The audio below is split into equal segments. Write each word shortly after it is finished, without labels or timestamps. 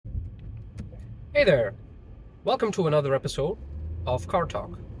Hey there! Welcome to another episode of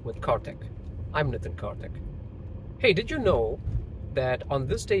CarTalk with Kartik. I'm Kartik. Hey, did you know that on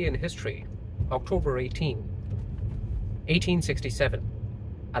this day in history, October 1867,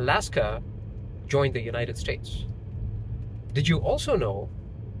 Alaska joined the United States? Did you also know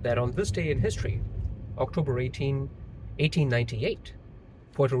that on this day in history, October 1898,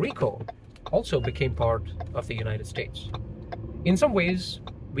 Puerto Rico also became part of the United States? In some ways,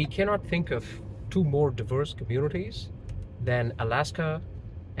 we cannot think of two more diverse communities than Alaska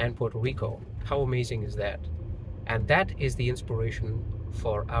and Puerto Rico. How amazing is that? And that is the inspiration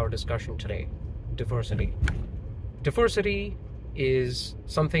for our discussion today: diversity. Diversity is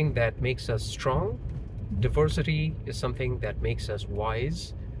something that makes us strong, diversity is something that makes us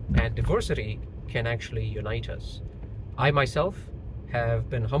wise, and diversity can actually unite us. I myself have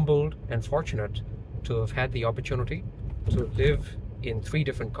been humbled and fortunate to have had the opportunity to live in 3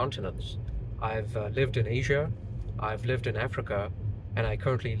 different continents. I've lived in Asia, I've lived in Africa, and I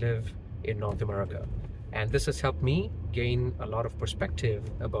currently live in North America. And this has helped me gain a lot of perspective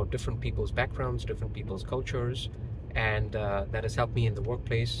about different people's backgrounds, different people's cultures, and that has helped me in the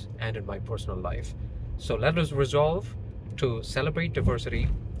workplace and in my personal life. So let us resolve to celebrate diversity,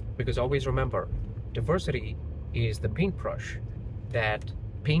 because always remember, diversity is the paintbrush that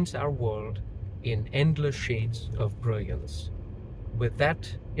paints our world in endless shades of brilliance. With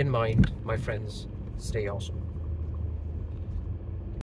that in mind, my friends, stay awesome.